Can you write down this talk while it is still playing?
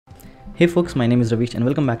Hey folks, my name is Ravish and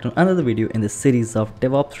welcome back to another video in this series of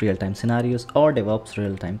DevOps Real Time Scenarios or DevOps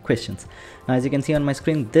Real Time Questions. Now as you can see on my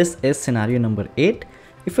screen, this is scenario number 8.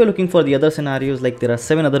 If you're looking for the other scenarios, like there are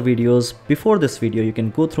 7 other videos before this video, you can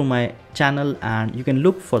go through my channel and you can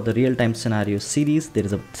look for the Real Time Scenarios series. There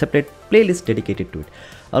is a separate playlist dedicated to it.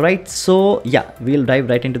 Alright, so yeah, we'll dive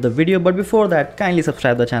right into the video, but before that, kindly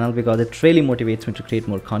subscribe to the channel because it really motivates me to create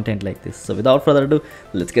more content like this. So without further ado,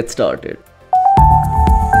 let's get started.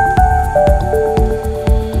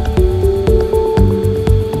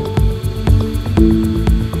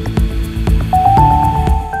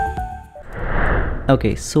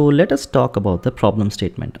 Okay, so let us talk about the problem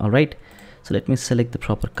statement. All right, so let me select the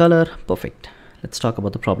proper color. Perfect. Let's talk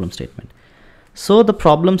about the problem statement. So the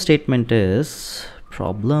problem statement is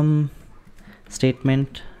problem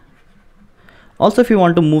statement. Also, if you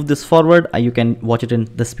want to move this forward, you can watch it in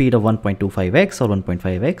the speed of 1.25x or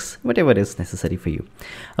 1.5x, whatever is necessary for you.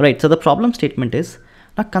 All right, so the problem statement is,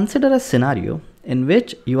 now consider a scenario in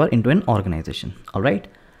which you are into an organization. All right,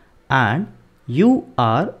 and you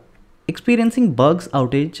are experiencing bugs,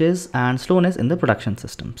 outages and slowness in the production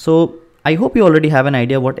system. So I hope you already have an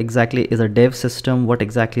idea what exactly is a dev system, what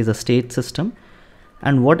exactly is a state system,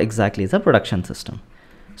 and what exactly is a production system.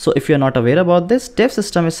 So if you're not aware about this, dev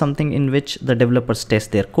system is something in which the developers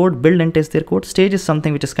test their code, build and test their code. Stage is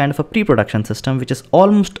something which is kind of a pre-production system, which is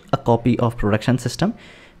almost a copy of production system.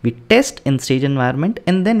 We test in stage environment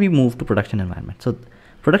and then we move to production environment. So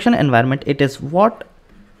production environment, it is what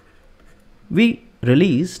we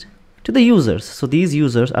released to the users. So these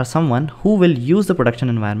users are someone who will use the production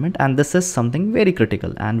environment, and this is something very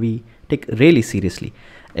critical and we take really seriously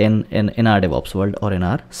in our DevOps world or in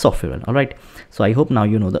our software world. All right, so I hope now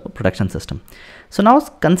you know the production system. So now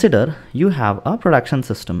consider you have a production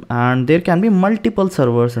system and there can be multiple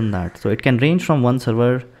servers in that. So it can range from one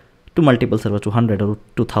server to multiple servers, to 100 or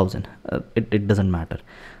 2000. It doesn't matter.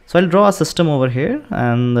 So I'll draw a system over here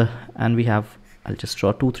and we have, I'll just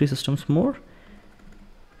draw 2-3 systems more.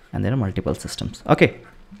 And there are multiple systems. Okay,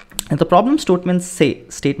 and the problem statement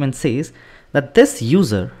says that this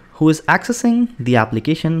user who is accessing the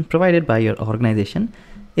application provided by your organization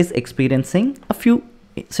is experiencing a few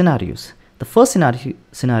scenarios. The first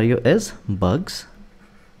scenario is bugs.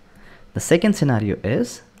 The second scenario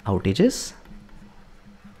is outages.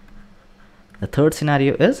 The third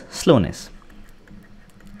scenario is slowness.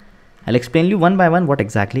 I'll explain you one by one what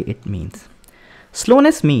exactly it means.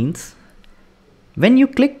 Slowness means when you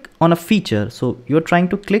click on a feature, so you're trying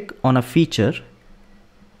to click on a feature,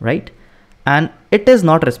 right? And it is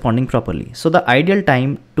not responding properly. So the ideal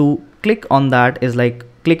time to click on that is like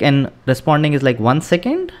click and responding is like 1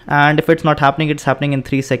 second. And if it's not happening, it's happening in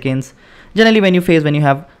 3 seconds. Generally, when you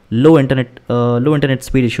have low internet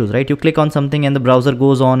speed issues, right? You click on something and the browser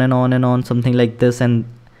goes on and on and on, something like this, and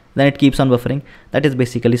then it keeps on buffering. That is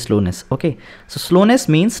basically slowness. Okay, so slowness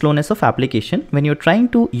means slowness of application. When you're trying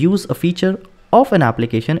to use a feature of an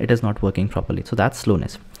application, it is not working properly. So that's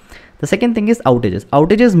slowness. The second thing is outages.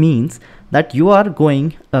 Outages means that you are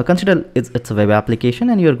going, consider it's a web application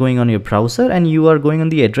and you're going on your browser and you are going on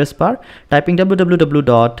the address bar, typing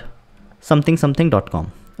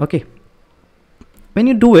www.something.com. Okay. When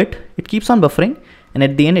you do it, it keeps on buffering and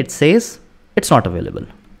at the end it says it's not available.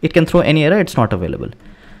 It can throw any error, it's not available.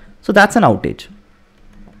 So that's an outage.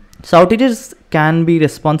 So outages can be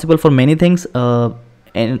responsible for many things.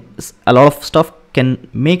 And a lot of stuff can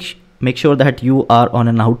make sure that you are on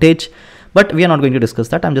an outage, but we are not going to discuss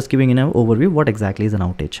that. I'm just giving you an overview what exactly is an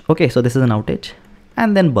outage. Okay, so this is an outage,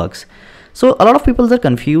 and then bugs. So a lot of people are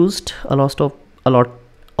confused. A lot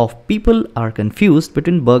of people are confused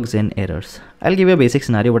between bugs and errors. I'll give you a basic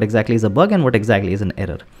scenario what exactly is a bug and what exactly is an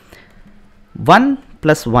error. 1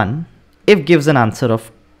 + 1 if gives an answer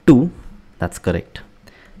of 2, that's correct.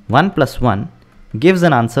 1 + 1 gives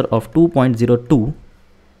an answer of 2.02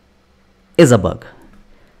 is a bug.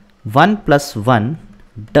 1 + 1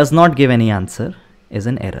 does not give any answer is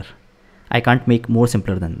an error. I can't make more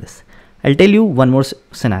simpler than this. I'll tell you one more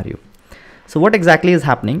scenario. So what exactly is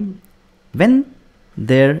happening when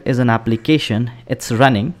there is an application, it's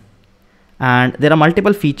running and there are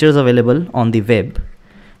multiple features available on the web.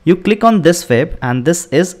 You click on this web and this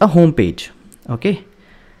is a home page. Okay,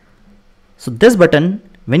 so this button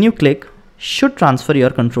when you click should transfer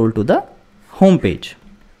your control to the home page.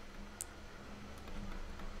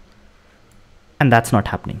 And that's not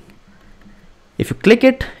happening. If you click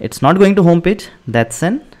it, it's not going to home page. That's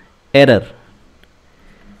an error.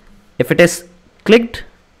 If it is clicked,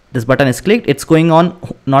 this button is clicked, it's going on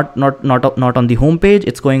not on the home page,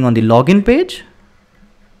 it's going on the login page.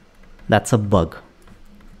 That's a bug.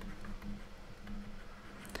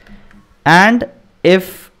 And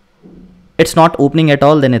if it's not opening at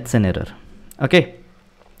all, then it's an error. Okay,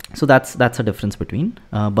 so that's a difference between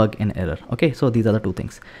bug and error. Okay, so these are the two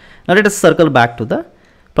things. Now let us circle back to the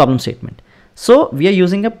problem statement. So we are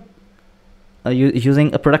using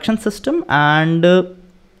a production system, and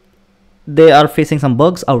they are facing some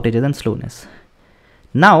bugs, outages, and slowness.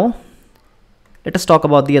 Now let us talk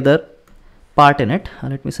about the other part in it.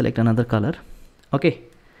 Let me select another color. Okay,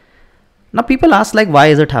 now people ask like, why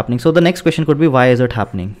is it happening? So the next question could be, why is it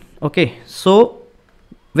happening? Okay, so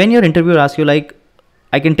when your interviewer asks you like,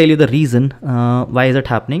 I can tell you the reason why is it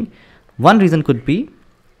happening. One reason could be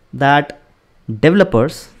that the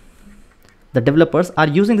developers are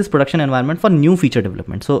using this production environment for new feature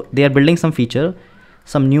development. So they are building some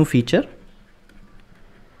new feature,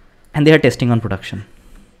 and they are testing on production.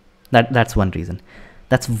 That's one reason.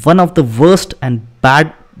 That's one of the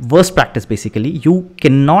worst practice. Basically, you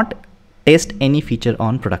cannot test any feature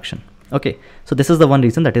on production. Okay, so this is the one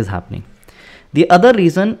reason that is happening. The other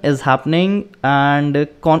reason is happening, and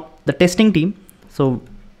the testing team. So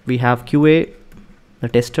we have QA, the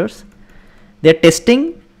testers. They're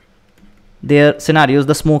testing their scenarios,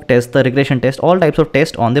 the smoke test, the regression test, all types of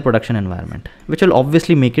tests on the production environment, which will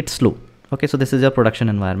obviously make it slow. Okay, so this is your production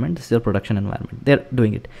environment. This is your production environment. They're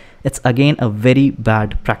doing it. It's again a very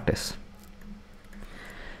bad practice.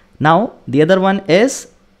 Now the other one is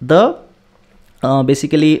the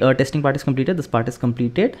basically testing part is completed. This part is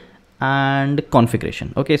completed, and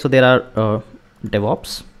configuration. Okay, so there are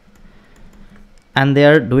DevOps, and they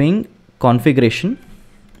are doing configuration.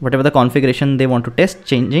 Whatever the configuration they want to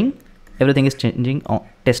test, everything is changing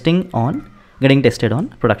on getting tested on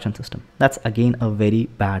production system. That's again a very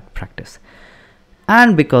bad practice,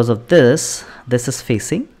 and because of this is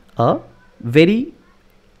facing a very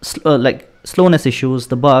slowness issues,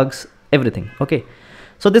 the bugs, everything. Okay,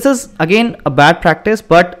 so this is again a bad practice,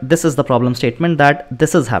 but this is the problem statement that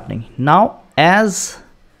this is happening. Now as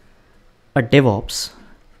a DevOps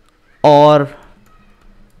or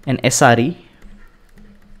an SRE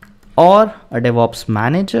or a DevOps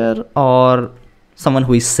manager or someone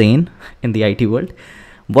who is sane in the IT world,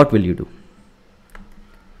 what will you do?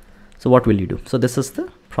 So what will you do? So this is the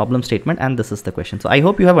problem statement, and this is the question. So I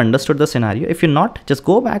hope you have understood the scenario. If you're not, just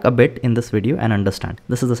go back a bit in this video and understand.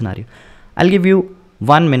 This is the scenario. I'll give you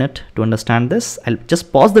 1 minute to understand this. I'll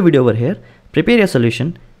just pause the video over here, prepare your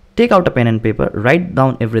solution, take out a pen and paper, write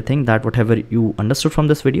down everything that whatever you understood from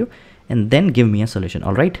this video, and then give me a solution.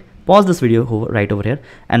 All right, pause this video right over here,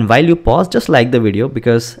 and while you pause, just like the video,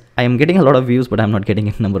 because I am getting a lot of views but I'm not getting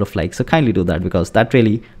a number of likes. So kindly do that, because that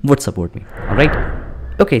really would support me. All right,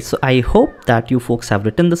 okay, so I hope that you folks have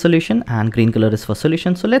written the solution, and green color is for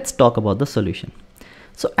solution. So let's talk about the solution.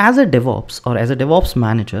 So as a DevOps or as a DevOps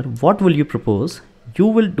manager, what will you propose? You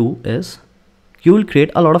will do is you will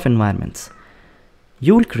create a lot of environments.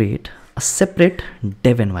 You will create a separate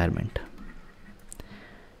dev environment.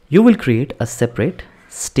 You will create a separate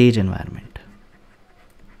stage environment.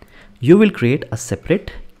 You will create a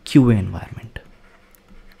separate QA environment,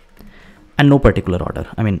 and no particular order.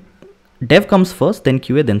 I mean, dev comes first, then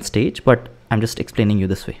QA, then stage, but I'm just explaining you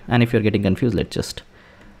this way. And if you're getting confused, let's just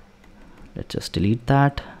delete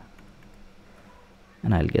that,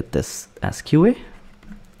 and I'll get this as QA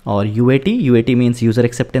or UAT. UAT means user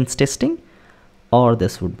acceptance testing, or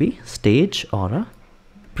this would be stage or a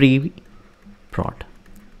pre-prod,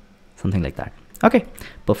 something like that. Okay,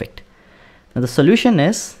 perfect. Now the solution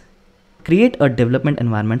is create a development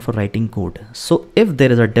environment for writing code. So if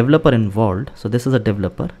there is a developer involved, so this is a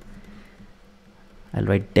developer, I'll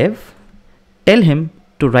write dev, tell him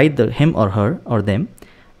to write him or her or them,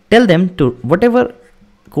 tell them to whatever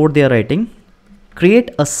code they are writing, create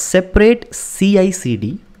a separate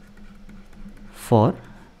CI/CD for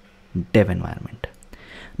dev environment.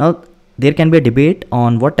 Now there can be a debate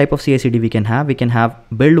on what type of CI/CD we can have. We can have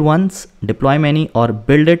build once, deploy many, or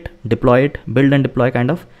build it, deploy it, build and deploy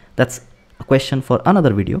kind of. That's a question for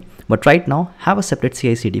another video. But right now, have a separate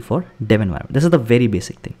CI/CD for dev environment. This is the very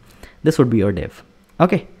basic thing. This would be your dev.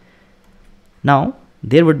 Okay. Now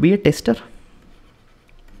there would be a tester.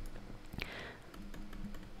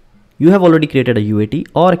 You have already created a UAT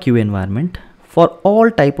or a QA environment for all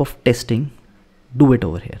type of testing. Do it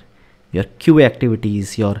over here. Your QA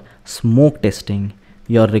activities, your smoke testing,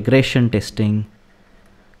 your regression testing,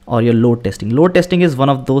 or your load testing. Load testing is one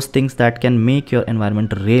of those things that can make your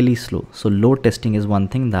environment really slow. So load testing is one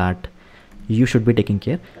thing that you should be taking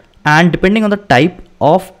care. And depending on the type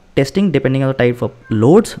of testing, depending on the type of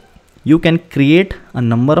loads, you can create a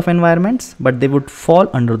number of environments, but they would fall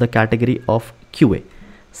under the category of QA.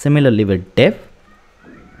 Similarly with dev.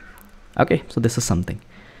 Okay, so this is something.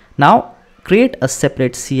 Now create a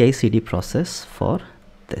separate CI/CD process for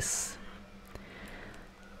this.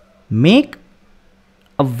 make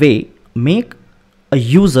a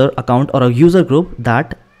user account or a user group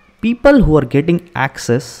that people who are getting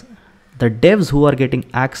access, the devs who are getting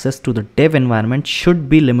access to the dev environment should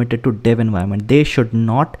be limited to dev environment. They should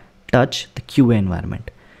not touch the QA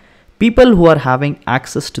environment. People who are having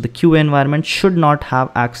access to the QA environment should not have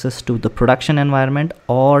access to the production environment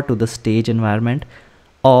or to the stage environment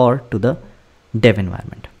or to the dev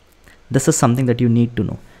environment. This is something that you need to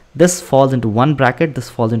know. This falls into one bracket, this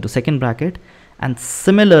falls into second bracket, and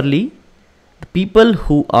similarly, the people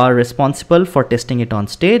who are responsible for testing it on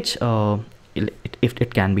stage, if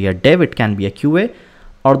it can be a dev, it can be a QA,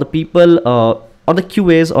 or the people or the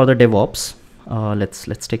QAs or the DevOps.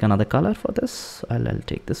 Let's take another color for this. I'll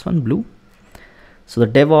take this one, blue. So the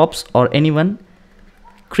DevOps or anyone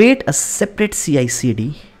create a separate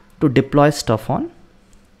CI/CD to deploy stuff on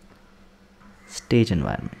stage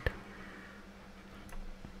environment.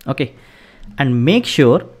 Okay, and make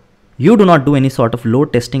sure you do not do any sort of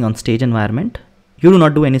load testing on stage environment. You do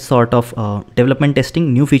not do any sort of development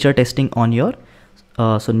testing, new feature testing on your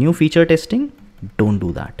so new feature testing, don't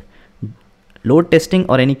do that. Load testing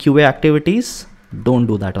or any QA activities, don't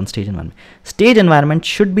do that on stage environment. Stage environment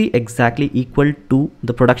should be exactly equal to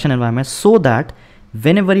the production environment, so that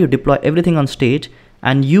whenever you deploy everything on stage,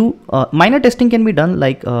 and you minor testing can be done,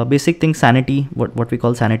 like basic thing, sanity, what we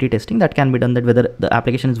call sanity testing, that can be done, that whether the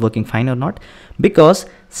application is working fine or not, because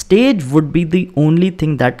stage would be the only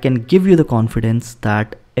thing that can give you the confidence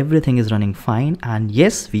that everything is running fine, and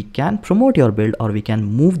yes, we can promote your build or we can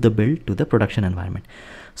move the build to the production environment.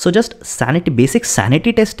 So just sanity, basic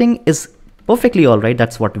sanity testing is perfectly all right.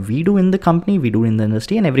 That's what we do in the company, we do in the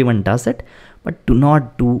industry, and everyone does it. But do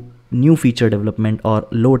not do new feature development or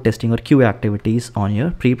load testing or QA activities on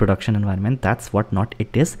your pre-production environment. That's what not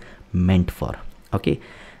it is meant for. Okay,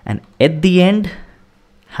 and at the end,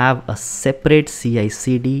 have a separate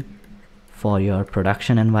CI/CD for your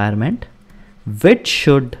production environment, which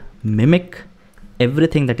should mimic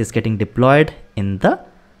everything that is getting deployed in the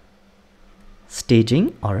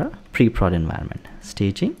staging or a pre-prod environment.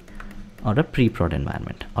 Staging or a pre-prod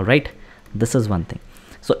environment. All right, this is one thing.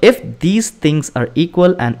 So if these things are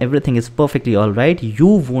equal and everything is perfectly all right, you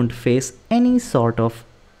won't face any sort of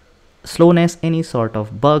slowness, any sort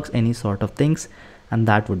of bugs, any sort of things, and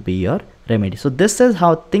that would be your remedy. So this is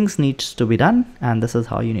how things needs to be done, and this is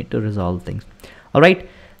how you need to resolve things. All right,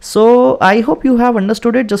 so I hope you have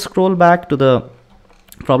understood it. Just scroll back to the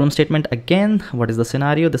problem statement again. What is the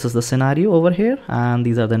scenario? This is the scenario over here, and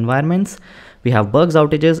these are the environments. We have bugs,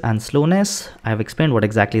 outages, and slowness. I have explained what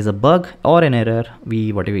exactly is a bug or an error.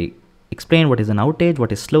 What do we explain? What is an outage?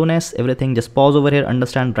 What is slowness? Everything. Just pause over here,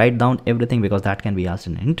 understand, write down everything, because that can be asked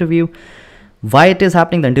in an interview. Why it is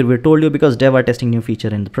happening? The interviewer told you, because dev are testing new feature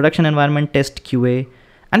in the production environment, test QA,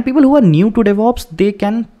 and people who are new to DevOps, they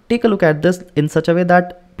can take a look at this in such a way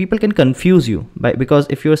that people can confuse you because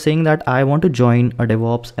if you're saying that I want to join a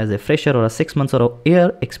DevOps as a fresher or a 6 months or a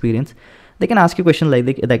year experience, they can ask you questions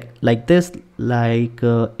like this,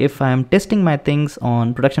 if I'm testing my things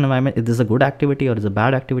on production environment, is this a good activity or is it a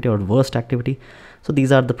bad activity or worst activity? So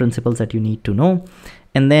these are the principles that you need to know.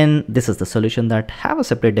 And then this is the solution, that have a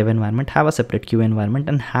separate dev environment, have a separate QA environment,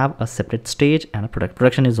 and have a separate stage and a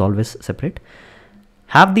production is always separate.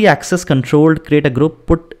 Have the access controlled, create a group,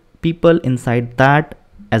 put people inside that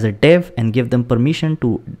as a dev and give them permission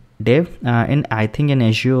to dev in, I think, in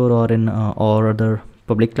Azure or in or other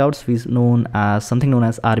public clouds, is known as something known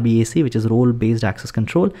as RBAC, which is role-based access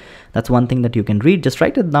control. That's one thing that you can read. Just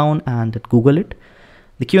write it down and Google it.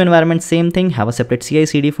 The QA environment, same thing, have a separate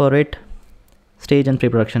CI/CD for it. Stage and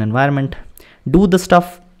pre-production environment, do the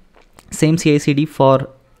stuff, same CI/CD for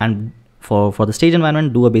the stage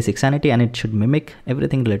environment, do a basic sanity, and it should mimic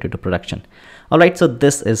everything related to production. All right, so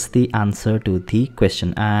this is the answer to the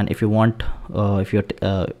question. And if you want, if you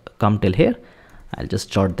come till here, I'll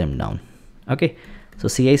just jot them down. Okay, so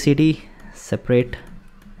CI/CD separate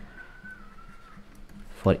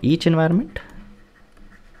for each environment,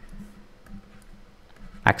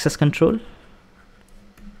 access control,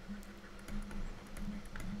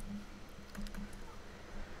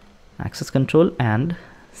 and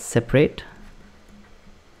separate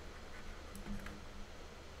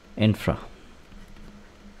infra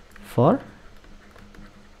for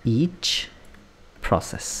each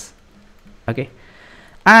process. Okay,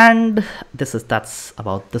 and that's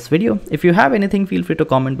about this video. If you have anything, feel free to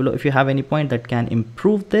comment below. If you have any point that can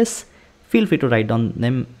improve this, feel free to write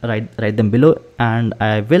them below, and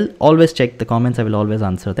I will always check the comments. I will always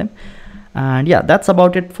answer them. And yeah, that's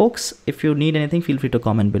about it, folks. If you need anything, feel free to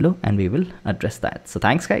comment below and we will address that. So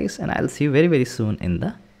thanks guys, and I'll see you very, very soon in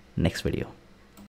the next video.